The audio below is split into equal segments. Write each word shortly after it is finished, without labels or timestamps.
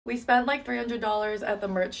We spent like $300 at the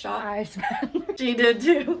merch shop. I spent. She did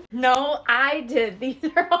too. No, I did. These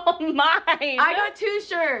are all mine. I got 2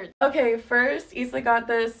 shirts. Okay, first, Isla got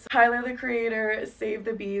this Tyler the Creator Save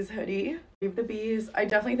the Bees hoodie. Save the Bees. I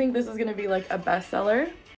definitely think this is gonna be like a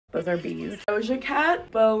bestseller. Those are bees. Doja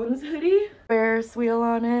Cat Bones hoodie. Ferris wheel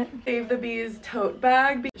on it. Save the Bees tote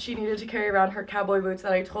bag. She needed to carry around her cowboy boots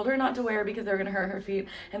that I told her not to wear because they were gonna hurt her feet,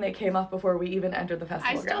 and they came off before we even entered the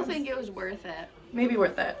festival I still grounds. think it was worth it. Maybe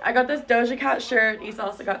worth it. I got this Doja Cat shirt. Issa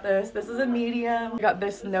also got this. This is a medium. I got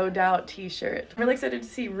this No Doubt t-shirt. I'm really excited to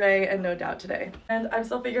see Ray and No Doubt today. And I'm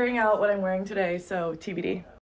still figuring out what I'm wearing today, so TBD.